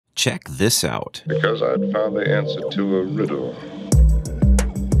Check this out. Because I'd found the answer to a riddle.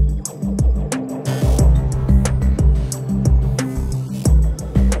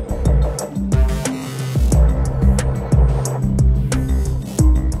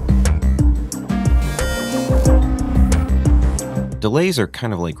 Delays are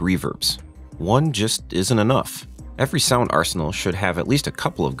kind of like reverbs. One just isn't enough. Every sound arsenal should have at least a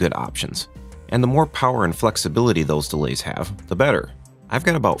couple of good options. And the more power and flexibility those delays have, the better. I've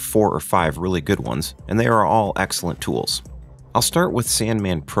got about 4 or 5 really good ones, and they are all excellent tools. I'll start with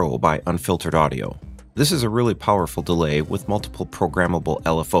Sandman Pro by Unfiltered Audio. This is a really powerful delay with multiple programmable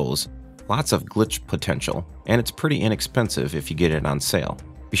LFOs, lots of glitch potential, and it's pretty inexpensive if you get it on sale.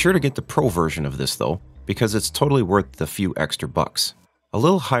 Be sure to get the Pro version of this though, because it's totally worth the few extra bucks. A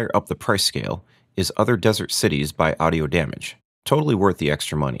little higher up the price scale is Other Desert Cities by Audio Damage. Totally worth the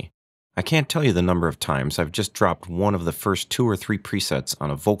extra money. I can't tell you the number of times I've just dropped one of the first 2 or 3 presets on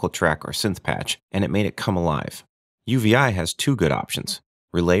a vocal track or synth patch, and it made it come alive. UVI has 2 good options,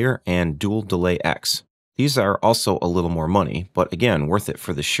 Relayer and Dual Delay X. These are also a little more money, but again worth it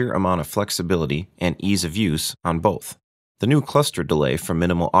for the sheer amount of flexibility and ease of use on both. The new cluster delay from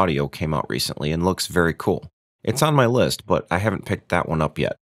Minimal Audio came out recently and looks very cool. It's on my list, but I haven't picked that one up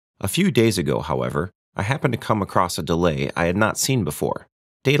yet. A few days ago, however, I happened to come across a delay I had not seen before,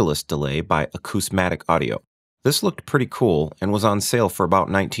 Dedalus Delay by Aqusmatiq Audio. This looked pretty cool and was on sale for about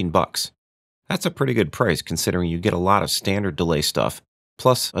 19 bucks. That's a pretty good price considering you get a lot of standard delay stuff,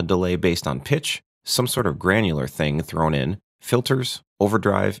 plus a delay based on pitch, some sort of granular thing thrown in, filters,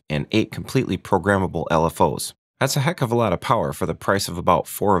 overdrive, and 8 completely programmable LFOs. That's a heck of a lot of power for the price of about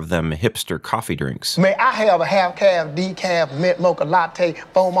 4 of them hipster coffee drinks. May I have a half-calf, decaf, mint mocha latte,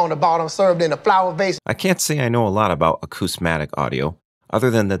 foam on the bottom, served in a flower vase? I can't say I know a lot about Aqusmatiq Audio, other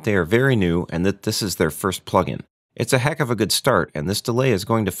than that they are very new and that this is their first plugin. It's a heck of a good start, and this delay is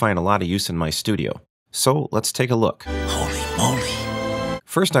going to find a lot of use in my studio. So let's take a look. Holy moly!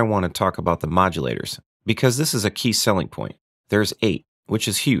 First I want to talk about the modulators, because this is a key selling point. There's 8, which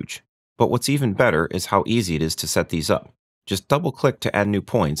is huge. But what's even better is how easy it is to set these up. Just double-click to add new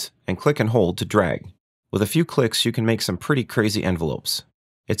points, and click and hold to drag. With a few clicks, you can make some pretty crazy envelopes.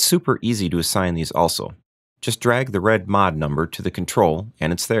 It's super easy to assign these also. Just drag the red mod number to the control,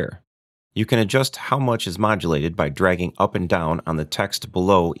 and it's there. You can adjust how much is modulated by dragging up and down on the text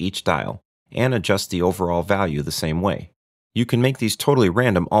below each dial, and adjust the overall value the same way. You can make these totally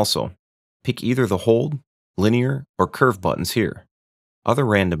random also. Pick either the hold, linear, or curve buttons here. Other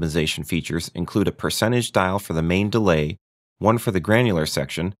randomization features include a percentage dial for the main delay, one for the granular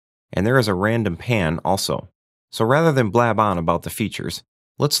section, and there is a random pan also. So rather than blab on about the features,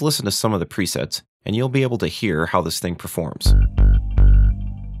 let's listen to some of the presets, and you'll be able to hear how this thing performs.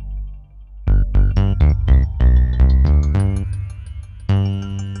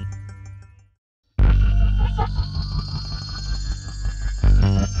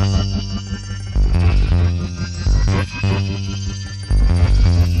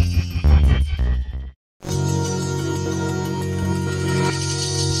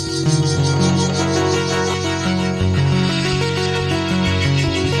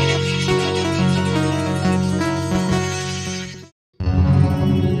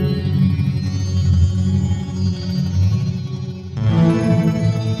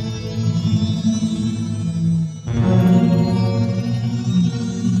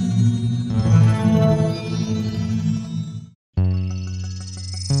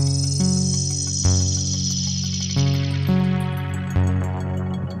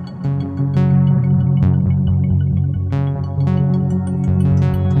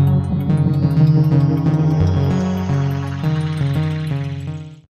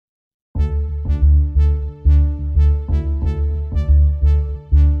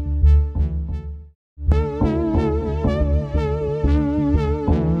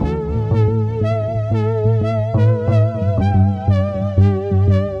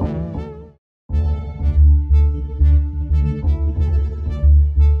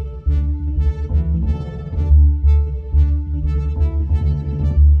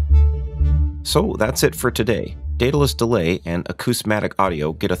 So that's it for today. Dedalus Delay and Aqusmatiq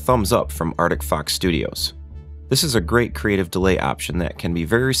Audio get a thumbs up from Arctic Fox Studios. This is a great creative delay option that can be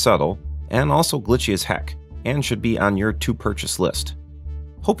very subtle and also glitchy as heck, and should be on your to-purchase list.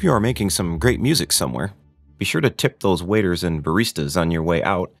 Hope you are making some great music somewhere. Be sure to tip those waiters and baristas on your way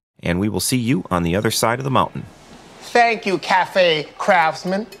out, and we will see you on the other side of the mountain. Thank you, cafe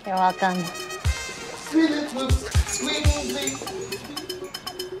craftsman. You're welcome.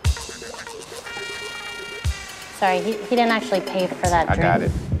 Sorry, he didn't actually pay for that drink. I got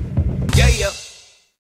it.